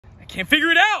Can't figure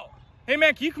it out. Hey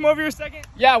man, can you come over here a second?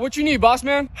 Yeah, what you need, boss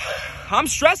man? I'm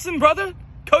stressing, brother.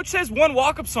 Coach says 1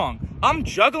 walk-up song. I'm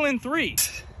juggling 3.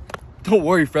 Don't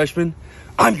worry, freshman.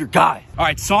 I'm your guy. All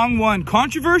right, song 1,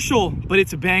 controversial, but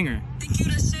it's a banger. Think you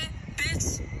the shit,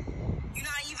 bitch? You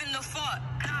not even the fuck.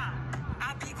 Nah,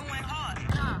 I be going hard.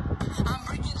 Nah, I'm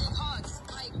breaking their hearts.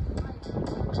 Like,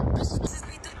 bitches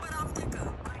be thick, but I'm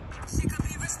thicker. She could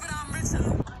be rich, but I'm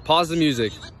richer. Pause the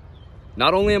music.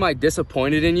 Not only am I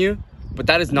disappointed in you, but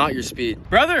that is not your speed.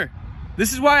 Brother,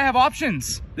 this is why I have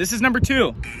options. This is number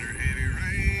 2.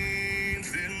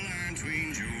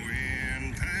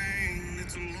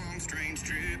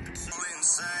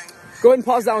 Go ahead and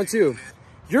pause that one too.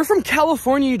 You're from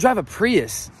California, you drive a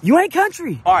Prius. You ain't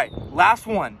country. All right, last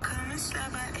one.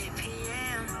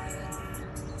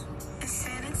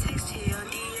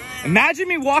 Imagine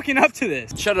me walking up to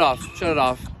this. Shut it off, shut it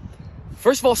off.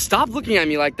 First of all, stop looking at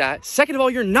me like that. Second of all,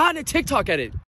 you're not in a TikTok edit.